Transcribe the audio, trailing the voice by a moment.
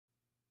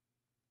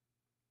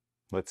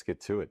Let's get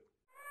to it.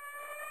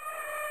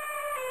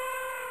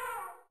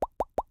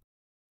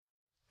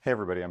 Hey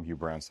everybody, I'm Hugh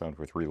Brownstone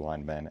with Three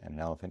Blind Men and an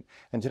Elephant,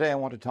 and today I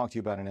want to talk to you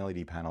about an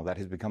LED panel that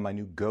has become my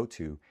new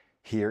go-to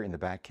here in the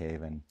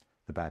Batcave and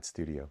the Bat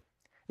Studio.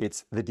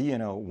 It's the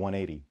D&O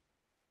 180,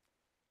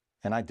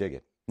 and I dig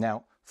it.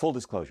 Now, full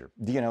disclosure,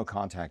 D&O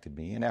contacted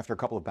me, and after a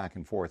couple of back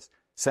and forths,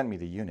 sent me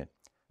the unit.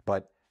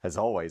 But as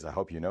always, I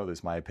hope you know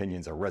this, my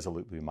opinions are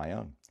resolutely my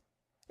own.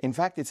 In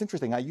fact, it's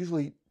interesting, I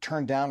usually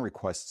turn down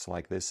requests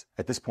like this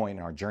at this point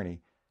in our journey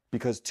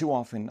because too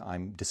often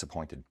I'm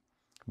disappointed.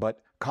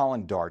 But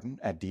Colin Darden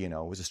at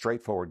D&O was a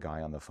straightforward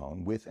guy on the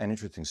phone with an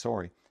interesting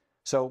story,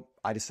 so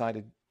I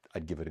decided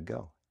I'd give it a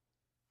go.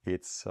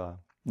 It's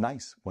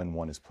nice when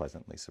one is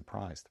pleasantly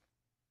surprised.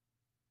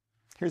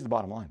 Here's the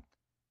bottom line.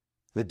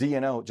 The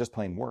D&O just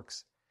plain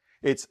works.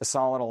 It's a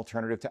solid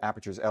alternative to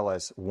Aputure's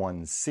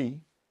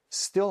LS1C,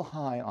 still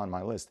high on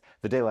my list.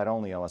 The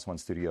daylight-only LS1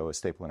 Studio is a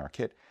staple in our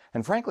kit,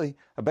 and frankly,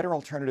 a better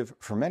alternative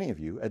for many of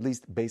you, at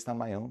least based on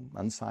my own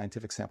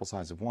unscientific sample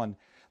size of one,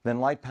 than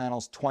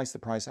Litepanels twice the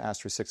price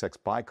Astra 6X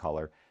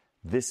bicolor,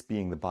 this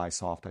being the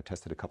bi-soft I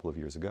tested a couple of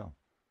years ago.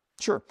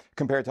 Sure,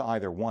 compared to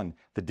either one,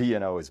 the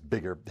D&O is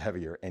bigger,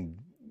 heavier, and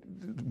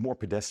more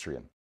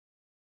pedestrian.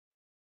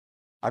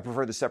 I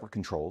prefer the separate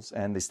controls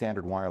and the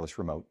standard wireless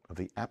remote of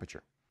the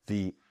Aputure.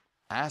 The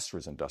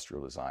Astra's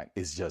industrial design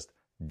is just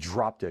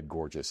drop-dead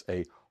gorgeous,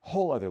 a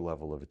whole other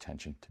level of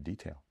attention to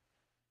detail.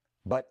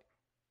 But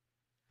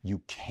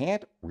you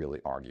can't really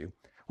argue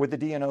with the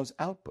D&O's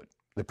output.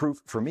 The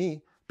proof for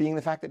me being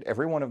the fact that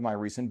every one of my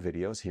recent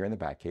videos here in the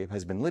Batcave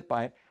has been lit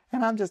by it,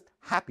 and I'm just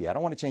happy. I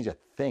don't want to change a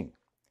thing.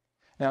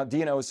 Now,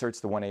 D&O asserts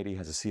the 180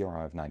 has a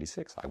CRI of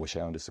 96. I wish I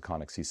owned a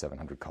Sekonic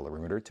C700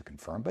 colorimeter to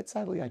confirm, but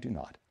sadly I do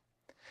not.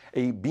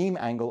 A beam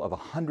angle of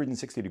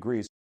 160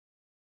 degrees,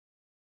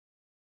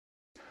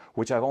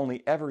 which I've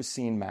only ever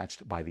seen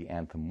matched by the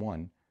Anthem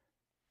 1,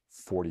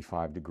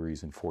 45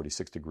 degrees and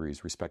 46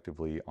 degrees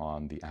respectively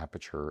on the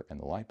Aputure and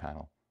the light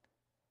panel,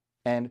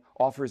 and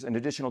offers an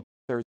additional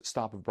third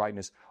stop of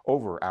brightness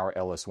over our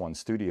LS1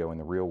 Studio in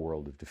the real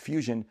world of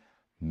diffusion,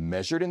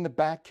 measured in the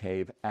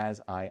Batcave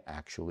as I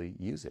actually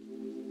use it.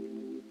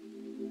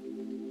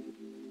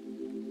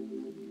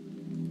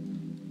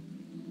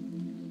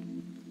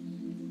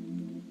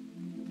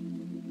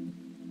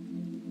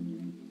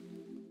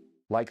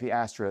 Like the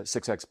Astra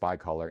 6X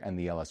bicolor and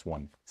the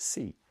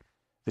LS1C,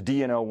 the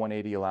D&O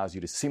 180 allows you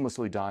to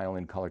seamlessly dial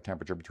in color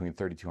temperature between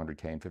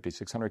 3200K and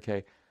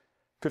 5600K,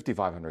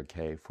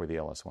 5500K for the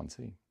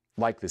LS1C.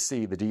 Like the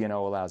C, the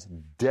D&O allows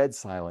dead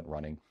silent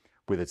running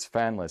with its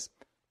fanless,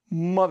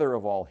 mother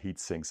of all heat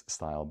sinks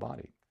style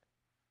body.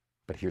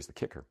 But here's the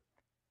kicker.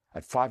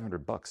 At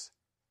 $500,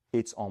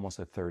 it's almost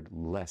a third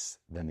less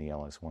than the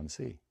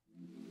LS1C.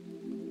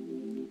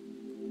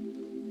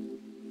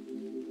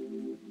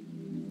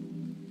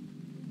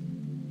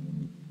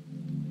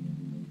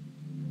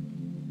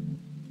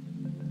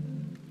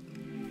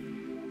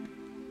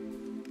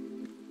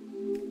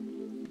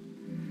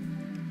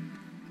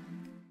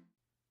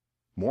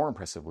 More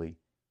impressively,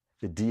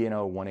 the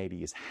D&O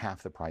 180 is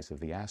half the price of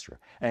the Astra,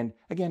 and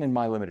again, in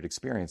my limited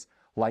experience,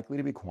 likely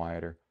to be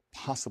quieter,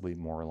 possibly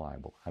more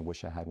reliable. I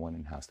wish I had one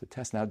in-house to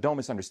test. Now, don't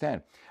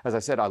misunderstand. As I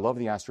said, I love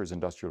the Astra's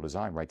industrial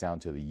design, right down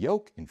to the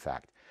yoke, in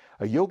fact.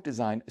 A yoke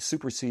design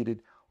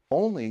superseded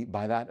only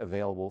by that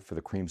available for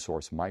the Cream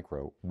Source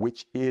Micro,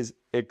 which is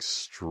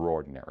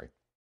extraordinary.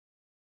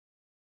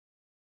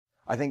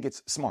 I think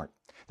it's smart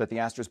that the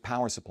Astra's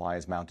power supply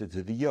is mounted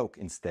to the yoke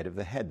instead of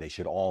the head. They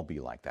should all be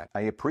like that.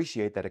 I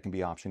appreciate that it can be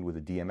optioned with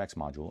a DMX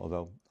module,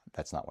 although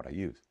that's not what I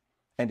use.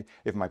 And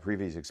if my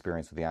previous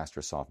experience with the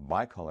Astra Soft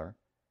bicolor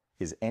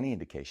is any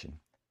indication,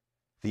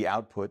 the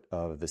output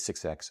of the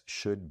 6X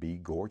should be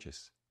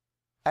gorgeous.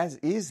 As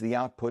is the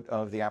output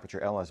of the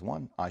Aputure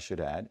LS1, I should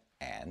add,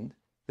 and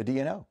the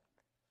D&O.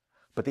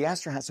 But the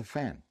Astra has a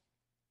fan.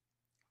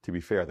 To be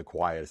fair, the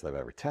quietest I've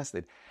ever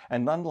tested,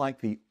 and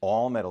unlike the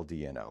all-metal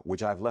D&O,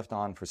 which I've left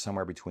on for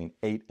somewhere between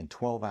 8 and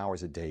 12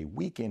 hours a day,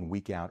 week in,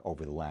 week out,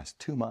 over the last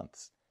 2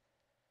 months,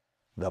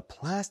 the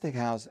Plastic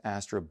House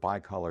Astra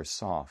bicolor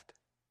soft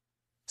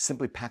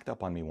simply packed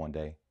up on me one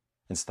day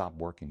and stopped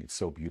working. It's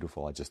so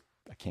beautiful,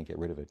 I can't get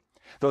rid of it.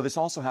 Though this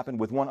also happened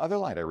with one other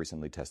light I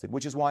recently tested,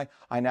 which is why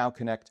I now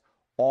connect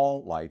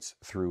all lights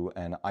through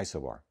an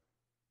isobar.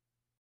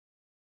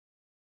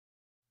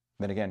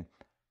 Then again,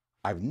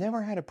 I've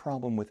never had a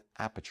problem with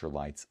Aputure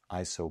lights,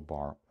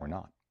 isobar or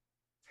not.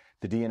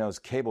 The D&O's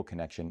cable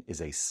connection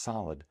is a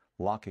solid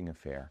locking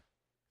affair.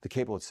 The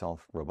cable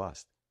itself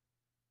robust.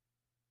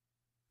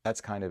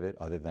 That's kind of it,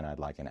 other than I'd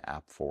like an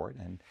app for it,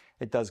 and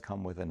it does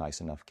come with a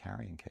nice enough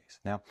carrying case.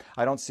 Now,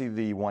 I don't see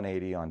the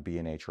 180 on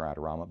B&H or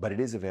Adorama, but it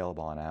is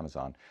available on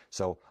Amazon,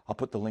 so I'll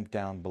put the link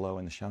down below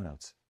in the show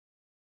notes.